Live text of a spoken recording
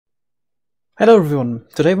Hello everyone,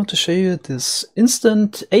 today I want to show you this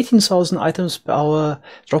instant 18,000 items per hour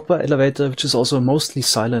dropper elevator, which is also mostly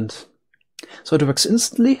silent. So it works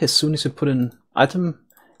instantly as soon as you put an item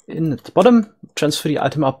in at the bottom, transfer the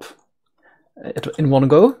item up in one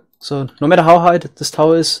go. So no matter how high this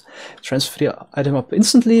tower is, transfer the item up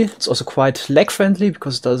instantly. It's also quite lag friendly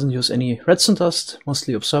because it doesn't use any redstone dust,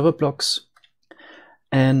 mostly observer blocks.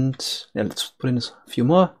 And yeah, let's put in a few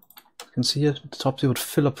more. You can see here at the top they would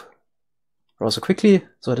fill up rather quickly,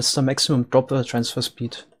 so that's the maximum dropper transfer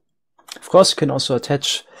speed. Of course, you can also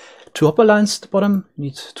attach two hopper lines at the bottom. You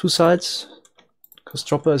need two sides, because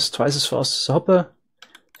dropper is twice as fast as a hopper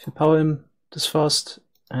if you power him this fast.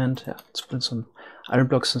 And yeah, let's put in some iron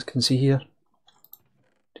blocks, as you can see here,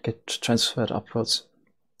 to get transferred upwards.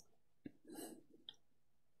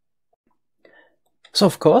 So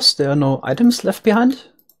of course, there are no items left behind.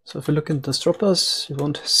 So if you look into the droppers, you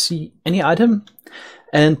won't see any item.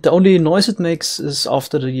 And the only noise it makes is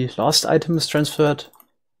after the last item is transferred,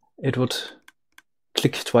 it would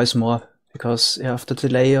click twice more, because yeah, of the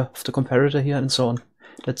delay of the comparator here and so on.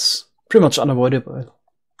 That's pretty much unavoidable.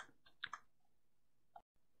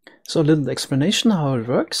 So a little explanation how it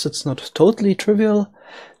works. It's not totally trivial.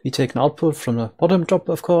 We take an output from the bottom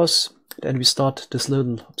dropper, of course. Then we start this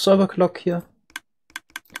little observer clock here.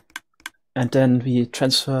 And then we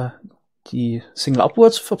transfer the signal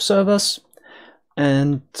upwards of observers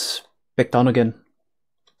and back down again.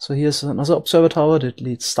 So here's another observer tower that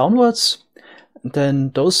leads downwards, and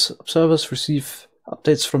then those observers receive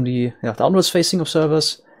updates from the downwards facing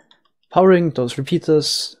observers, powering those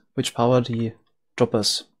repeaters which power the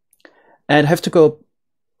droppers, and have to go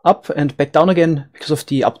up and back down again because of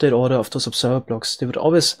the update order of those observer blocks. They would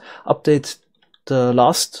always update the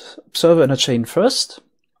last observer in a chain first,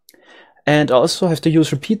 and also have to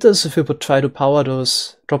use repeaters. If we would try to power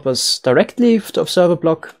those droppers directly with the observer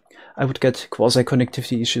block, I would get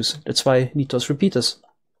quasi-connectivity issues. That's why I need those repeaters.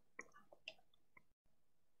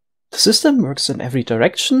 The system works in every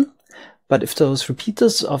direction, but if those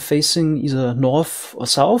repeaters are facing either north or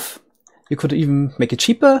south, you could even make it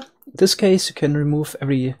cheaper. In this case, you can remove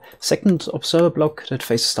every second observer block that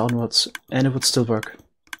faces downwards, and it would still work.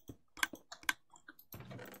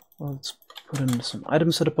 Well, let's put in some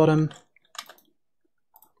items at the bottom.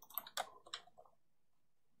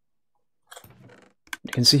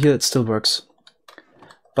 You can see here it still works,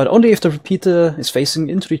 but only if the repeater is facing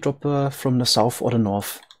into the dropper from the south or the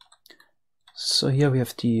north. So here we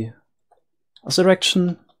have the other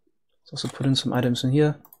direction. Let's also put in some items in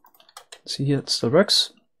here. See here it still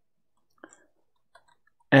works.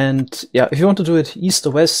 And yeah, if you want to do it east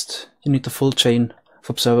or west, you need the full chain of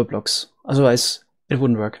observer blocks. Otherwise, it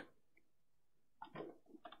wouldn't work.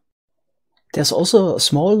 There's also a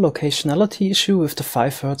small locationality issue with the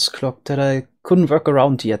 5 Hz clock that I couldn't work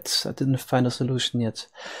around yet. I didn't find a solution yet.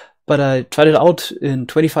 But I tried it out in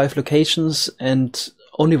 25 locations and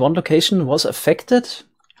only one location was affected.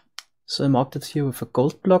 So I marked it here with a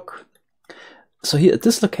gold block. So here at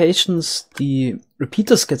these locations the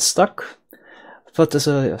repeaters get stuck, but there's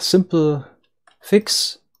a simple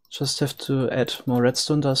fix. Just have to add more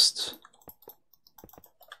redstone dust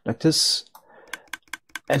like this.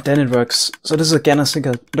 And then it works. So this is again, I think,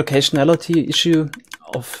 a locationality issue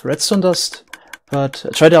of redstone dust, but I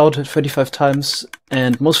tried it out 35 times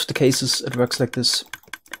and most of the cases it works like this.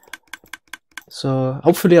 So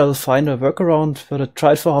hopefully I'll find a workaround, but I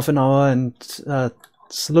tried for half an hour and it's a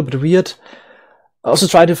little bit weird. I also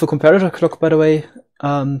tried it for comparator clock, by the way,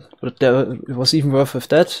 but it was even worse with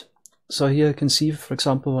that. So here you can see, for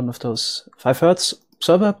example, one of those 5 Hz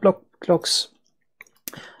observer block clocks,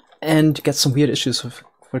 and you get some weird issues with,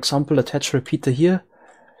 for example, attach a repeater here,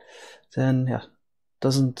 then yeah,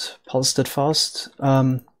 doesn't pulse that fast.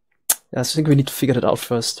 Yeah, I think we need to figure that out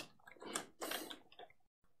first.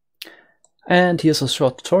 And here's a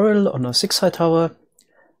short tutorial on a 6 high tower.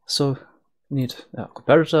 So we need a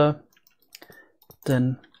comparator,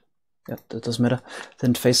 then yeah, that doesn't matter.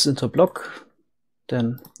 Then faces into a block,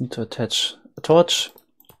 then need to attach a torch,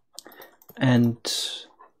 and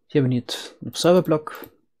here we need an observer block.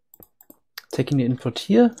 Taking the input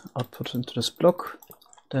here, output into this block.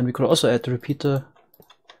 Then we could also add the repeater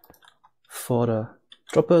for the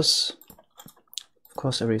droppers, of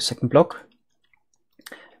course every second block.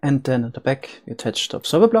 And then at the back we attach the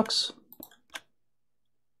observer blocks.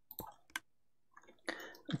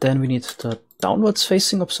 Then we need the downwards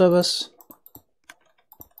facing observers.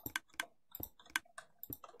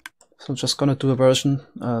 So I'm just gonna do a version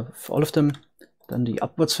of all of them. Then the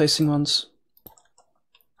upwards facing ones,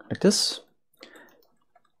 like this.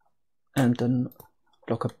 And then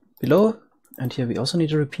block up below, and here we also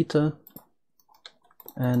need a repeater,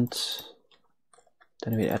 and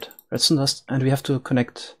Then we add redstone dust, and we have to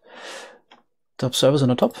connect the observers on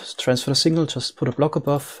the top. Transfer the signal, just put a block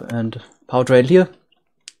above and power rail here.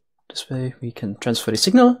 This way we can transfer the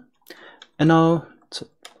signal. And now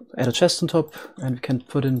add a chest on top, and we can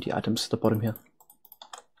put in the items at the bottom here.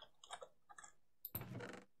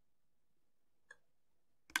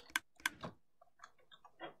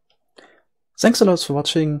 Thanks a lot for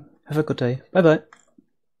watching. Have a good day. Bye bye.